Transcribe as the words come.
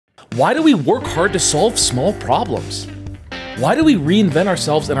Why do we work hard to solve small problems? Why do we reinvent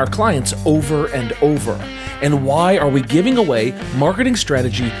ourselves and our clients over and over? And why are we giving away marketing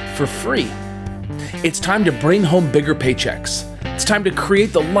strategy for free? It's time to bring home bigger paychecks. It's time to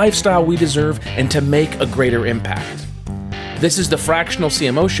create the lifestyle we deserve and to make a greater impact. This is the Fractional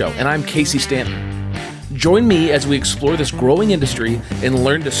CMO Show, and I'm Casey Stanton. Join me as we explore this growing industry and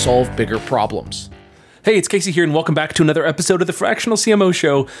learn to solve bigger problems. Hey, it's Casey here, and welcome back to another episode of the Fractional CMO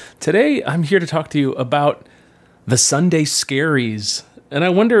Show. Today, I'm here to talk to you about the Sunday scaries, and I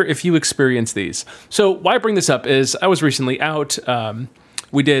wonder if you experience these. So why I bring this up is I was recently out.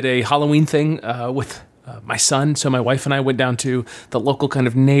 We did a Halloween thing with my son, so my wife and I went down to the local kind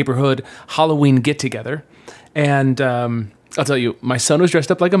of neighborhood Halloween get-together, and I'll tell you, my son was dressed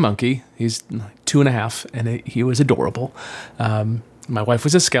up like a monkey. He's 2.5, and he was adorable. My wife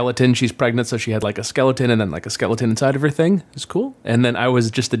was a skeleton. She's pregnant, so she had like a skeleton and then like a skeleton inside of her thing. It was cool. And then I was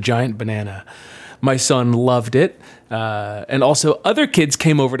just a giant banana. My son loved it. And also other kids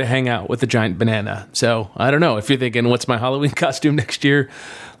came over to hang out with the giant banana. So I don't know. If you're thinking, what's my Halloween costume next year?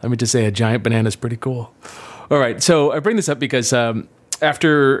 Let me just say a giant banana is pretty cool. All right. So I bring this up because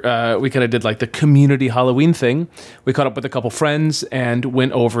after we kind of did like the community Halloween thing, we caught up with a couple friends and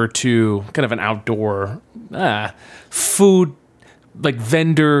went over to kind of an outdoor food like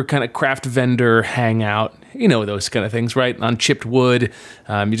vendor, kind of craft vendor hangout, you know, those kind of things, right? On chipped wood,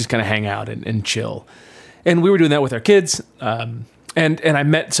 you just kind of hang out and chill. And we were doing that with our kids. And I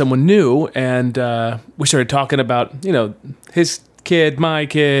met someone new, and we started talking about, you know, his kid, my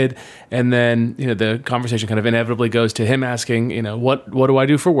kid, and then, you know, the conversation kind of inevitably goes to him asking, you know, what do I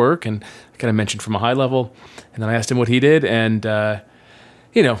do for work? And I kind of mentioned from a high level, and then I asked him what he did, and,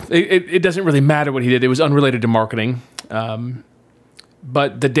 you know, it doesn't really matter what he did. It was unrelated to marketing.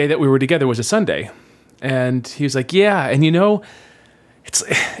 But the day that we were together was a Sunday. And he was like, yeah, and you know,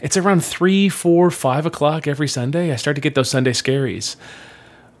 it's around 3, 4, 5 o'clock every Sunday. I start to get those Sunday scaries.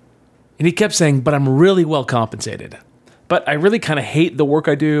 And he kept saying, but I'm really well compensated. But I really kind of hate the work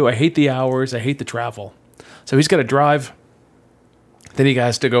I do. I hate the hours. I hate the travel. So he's got to drive. Then he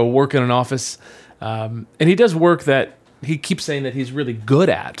has to go work in an office. And he does work that he keeps saying that he's really good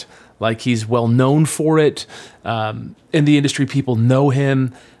at. Like he's well known for it. In the industry, people know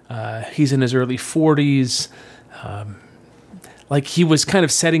him. He's in his early 40s. Like he was kind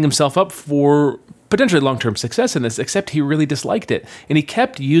of setting himself up for potentially long-term success in this, except he really disliked it. And he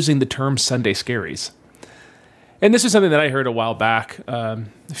kept using the term Sunday scaries. And this is something that I heard a while back, a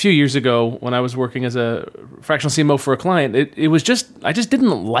few years ago when I was working as a fractional CMO for a client. It was just, I just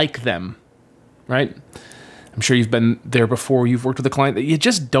didn't like them, right? I'm sure you've been there before. You've worked with a client that you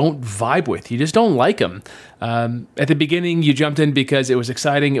just don't vibe with. You just don't like them. At the beginning, you jumped in because it was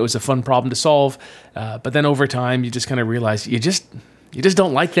exciting. It was a fun problem to solve. But then over time, you just kind of realize you just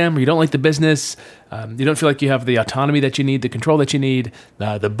don't like them, or you don't like the business. You don't feel like you have the autonomy that you need, the control that you need,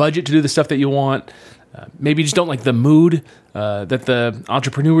 the budget to do the stuff that you want. Maybe you just don't like the mood that the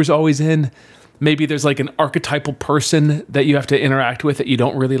entrepreneur is always in. Maybe there's like an archetypal person that you have to interact with that you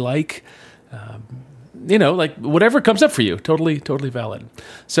don't really like. You know, like whatever comes up for you, totally valid.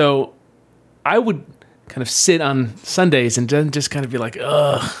 So I would kind of sit on Sundays and then just kind of be like,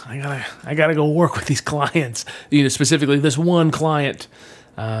 ugh, I gotta go work with these clients. You know, specifically this one client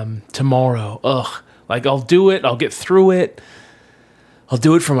tomorrow. Ugh, like I'll do it. I'll get through it. I'll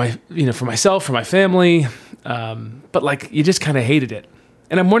do it for myself, for my family. But like you just kind of hated it.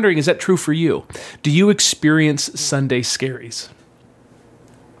 And I'm wondering, is that true for you? Do you experience Sunday scaries?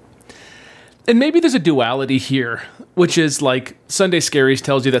 And maybe there's a duality here, which is like Sunday scaries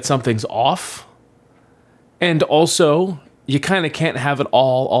tells you that something's off. And also, you kind of can't have it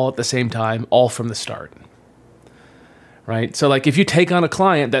all at the same time, all from the start. Right? So like if you take on a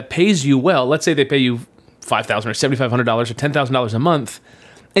client that pays you well, let's say they pay you $5,000 or $7,500 or $10,000 a month,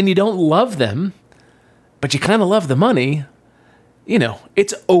 and you don't love them, but you kind of love the money, you know,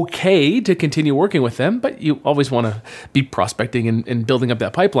 it's okay to continue working with them, but you always want to be prospecting and building up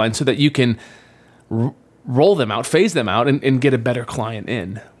that pipeline so that you can roll them out, phase them out, and get a better client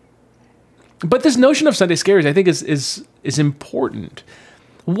in. But this notion of Sunday scaries, I think, is important.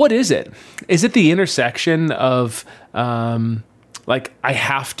 What is it? Is it the intersection of like I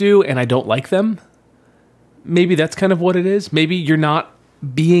have to and I don't like them? Maybe that's kind of what it is. Maybe you're not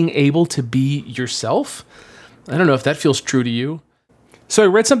being able to be yourself. I don't know if that feels true to you. So I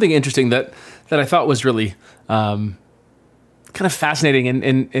read something interesting that I thought was really kind of fascinating,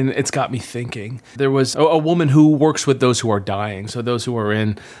 and it's got me thinking. There was a woman who works with those who are dying, so those who are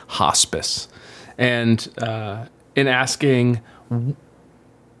in hospice, and in asking,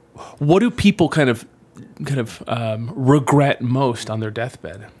 what do people kind of regret most on their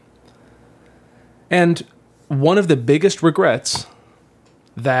deathbed? And one of the biggest regrets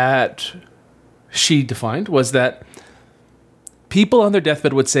that she defined was that people on their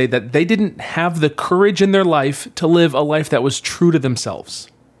deathbed would say that they didn't have the courage in their life to live a life that was true to themselves.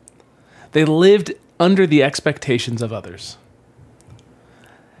 They lived under the expectations of others.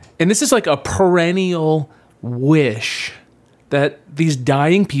 And this is like a perennial wish that these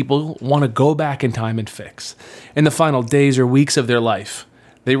dying people want to go back in time and fix. In the final days or weeks of their life,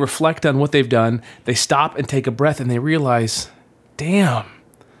 they reflect on what they've done, they stop and take a breath, and they realize, damn,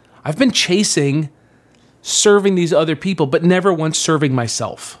 I've been chasing serving these other people, but never once serving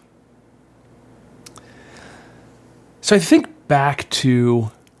myself. So I think back to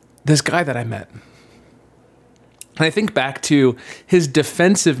this guy that I met. And I think back to his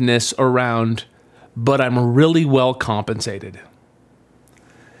defensiveness around, but I'm really well compensated.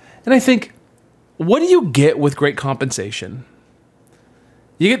 And I think, what do you get with great compensation?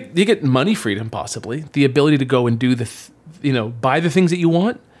 You get money freedom, possibly, the ability to go and do buy the things that you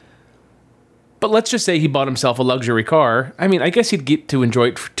want. But let's just say he bought himself a luxury car. I mean, I guess he'd get to enjoy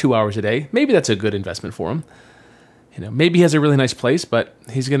it for 2 hours a day. Maybe that's a good investment for him. Maybe he has a really nice place, but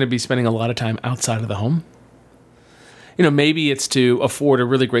he's going to be spending a lot of time outside of the home. Maybe it's to afford a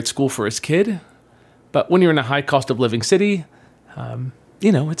really great school for his kid. But when you're in a high cost of living city,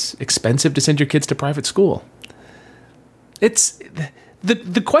 it's expensive to send your kids to private school. It's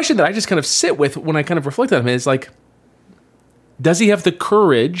the question that I just kind of sit with when I kind of reflect on him is like, does he have the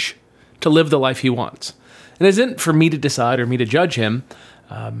courage to live the life he wants? And it isn't for me to decide or me to judge him.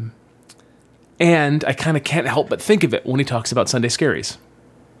 And I kind of can't help but think of it when he talks about Sunday Scaries.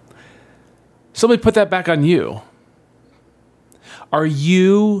 So let me put that back on you. Are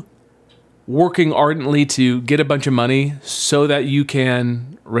you working ardently to get a bunch of money so that you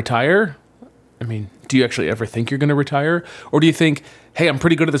can retire? I mean, do you actually ever think you're going to retire? Or do you think, hey, I'm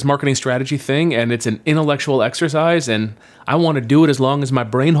pretty good at this marketing strategy thing and it's an intellectual exercise and I want to do it as long as my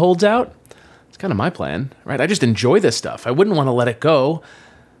brain holds out? It's kind of my plan, right? I just enjoy this stuff. I wouldn't want to let it go.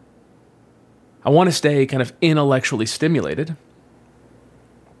 I want to stay kind of intellectually stimulated.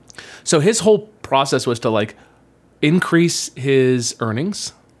 So his whole process was to increase his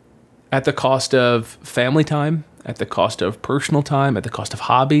earnings at the cost of family time, at the cost of personal time, at the cost of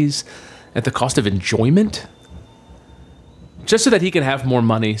hobbies, at the cost of enjoyment, just so that he can have more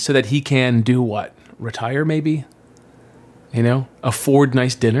money, so that he can do what? Retire, maybe? Afford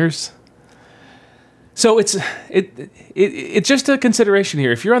nice dinners? So it's just a consideration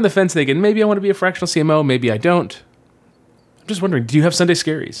here. If you're on the fence thinking, maybe I want to be a fractional CMO, maybe I don't. I'm just wondering, do you have Sunday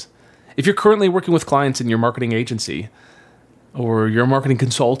Scaries? If you're currently working with clients in your marketing agency, or you're a marketing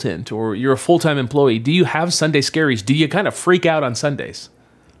consultant, or you're a full-time employee, do you have Sunday Scaries? Do you kind of freak out on Sundays?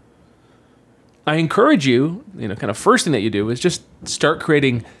 I encourage you, kind of first thing that you do is just start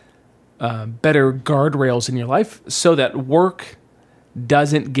creating better guardrails in your life so that work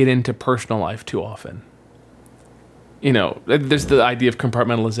doesn't get into personal life too often. There's the idea of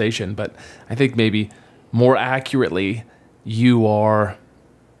compartmentalization, but I think maybe more accurately, you are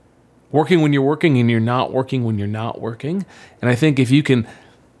working when you're working and you're not working when you're not working. And I think if you can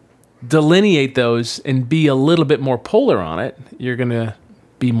delineate those and be a little bit more polar on it, you're going to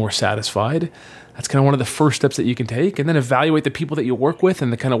be more satisfied. That's kind of one of the first steps that you can take. And then evaluate the people that you work with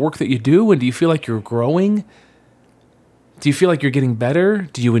and the kind of work that you do. And do you feel like you're growing? Do you feel like you're getting better?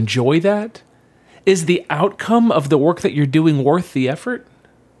 Do you enjoy that? Is the outcome of the work that you're doing worth the effort?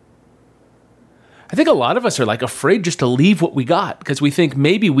 I think a lot of us are afraid just to leave what we got because we think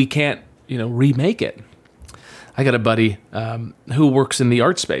maybe we can't, remake it. I got a buddy who works in the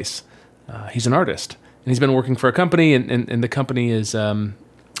art space. He's an artist and he's been working for a company and the company is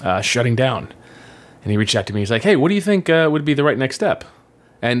shutting down. And he reached out to me. He's like, hey, what do you think would be the right next step?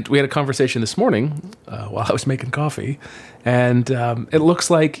 And we had a conversation this morning while I was making coffee. And it looks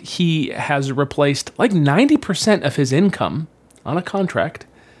like he has replaced 90% of his income on a contract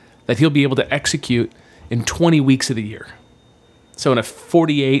that he'll be able to execute in 20 weeks of the year. So in a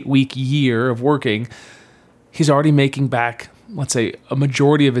 48-week year of working, he's already making back, let's say, a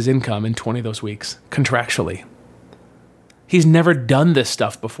majority of his income in 20 of those weeks contractually. He's never done this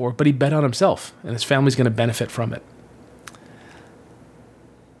stuff before, but he bet on himself, and his family's going to benefit from it.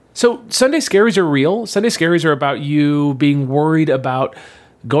 So Sunday Scaries are real. Sunday Scaries are about you being worried about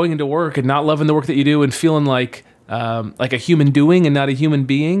going into work and not loving the work that you do and feeling like a human doing and not a human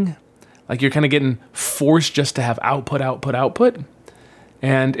being. Like you're kind of getting forced just to have output.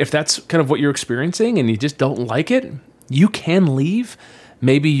 And if that's kind of what you're experiencing and you just don't like it, you can leave.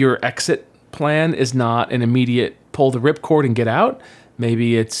 Maybe your exit plan is not an immediate pull the ripcord and get out.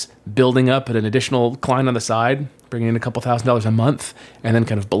 Maybe it's building up an additional client on the side, bringing in a couple $1,000s a month, and then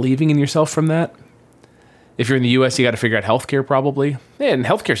kind of believing in yourself from that. If you're in the US, you got to figure out healthcare probably. And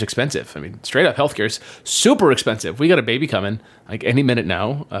healthcare's expensive. I mean, straight up, healthcare's super expensive. We got a baby coming like any minute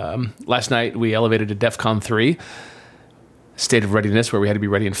now. Last night, we elevated to DEFCON 3, state of readiness, where we had to be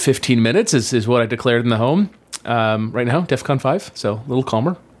ready in 15 minutes is what I declared in the home. Right now, DEFCON 5, so a little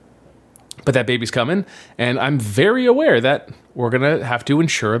calmer. But that baby's coming, and I'm very aware that we're going to have to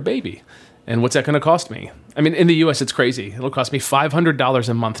insure a baby. And what's that going to cost me? I mean, in the US, it's crazy. It'll cost me $500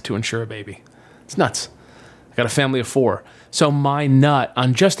 a month to insure a baby. It's nuts. I got a family of 4. So my nut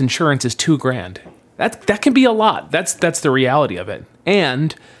on just insurance is $2,000. That can be a lot. That's the reality of it.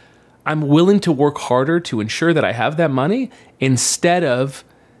 And I'm willing to work harder to ensure that I have that money instead of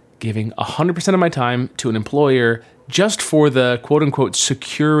giving 100% of my time to an employer just for the quote unquote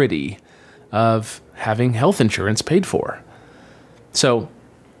security of having health insurance paid for. So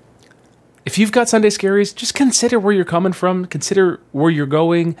if you've got Sunday Scaries, just consider where you're coming from, consider where you're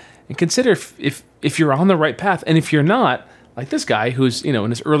going, and consider if you're on the right path. And if you're not, like this guy who's, in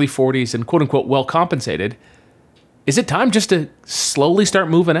his early 40s and quote unquote well compensated, is it time just to slowly start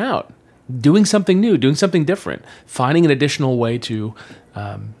moving out, doing something new, doing something different, finding an additional way to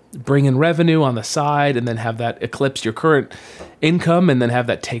bring in revenue on the side and then have that eclipse your current income and then have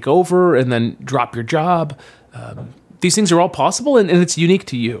that take over and then drop your job. These things are all possible and it's unique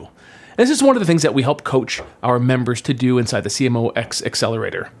to you. And this is one of the things that we help coach our members to do inside the CMOX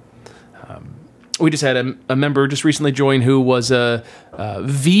Accelerator. We just had a member just recently join who was a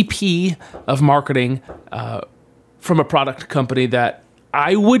VP of marketing from a product company that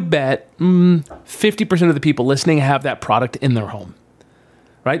I would bet 50% of the people listening have that product in their home,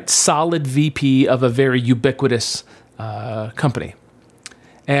 right? Solid VP of a very ubiquitous company.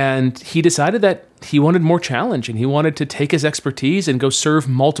 And he decided that he wanted more challenge and he wanted to take his expertise and go serve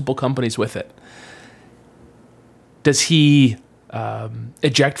multiple companies with it. Does he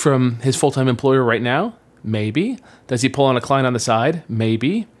eject from his full-time employer right now? Maybe. Does he pull on a client on the side?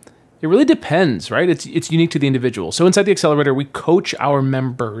 Maybe. It really depends, right? It's unique to the individual. So inside the Accelerator, we coach our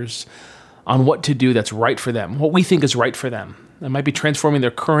members on what to do that's right for them, what we think is right for them. That might be transforming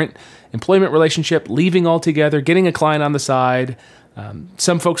their current employment relationship, leaving altogether, getting a client on the side.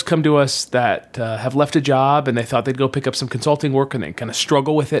 Some folks come to us that have left a job and they thought they'd go pick up some consulting work and they kind of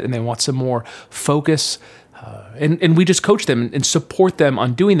struggle with it and they want some more focus. And we just coach them and support them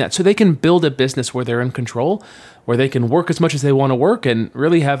on doing that so they can build a business where they're in control, where they can work as much as they want to work and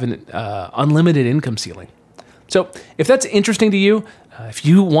really have an unlimited income ceiling. So if that's interesting to you, if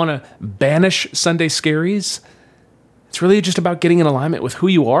you want to banish Sunday Scaries, it's really just about getting in alignment with who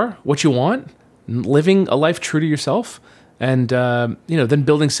you are, what you want, living a life true to yourself, and then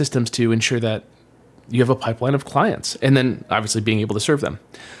building systems to ensure that you have a pipeline of clients, and then obviously being able to serve them.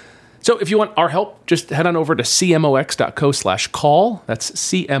 So if you want our help, just head on over to cmox.co/call. That's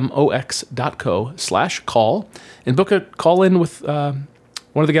cmox.co/call and book a call in with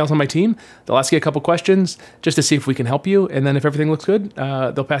one of the gals on my team. They'll ask you a couple questions just to see if we can help you. And then if everything looks good,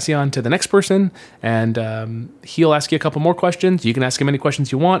 they'll pass you on to the next person and he'll ask you a couple more questions. You can ask him any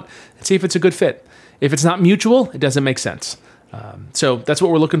questions you want and see if it's a good fit. If it's not mutual, it doesn't make sense. So that's what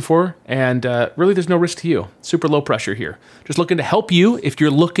we're looking for. And really, there's no risk to you. Super low pressure here. Just looking to help you if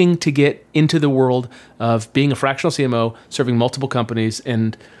you're looking to get into the world of being a fractional CMO, serving multiple companies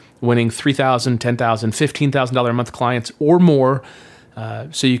and winning $3,000, $10,000, $15,000 a month clients or more.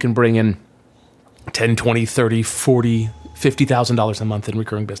 So you can bring in $10, $20, $30, $40, $50,000 a month in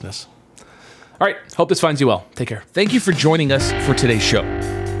recurring business. All right. Hope this finds you well. Take care. Thank you for joining us for today's show.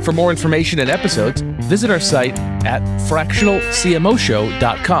 For more information and episodes, visit our site at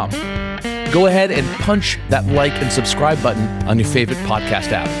fractionalcmoshow.com. Go ahead and punch that like and subscribe button on your favorite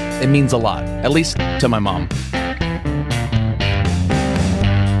podcast app. It means a lot, at least to my mom.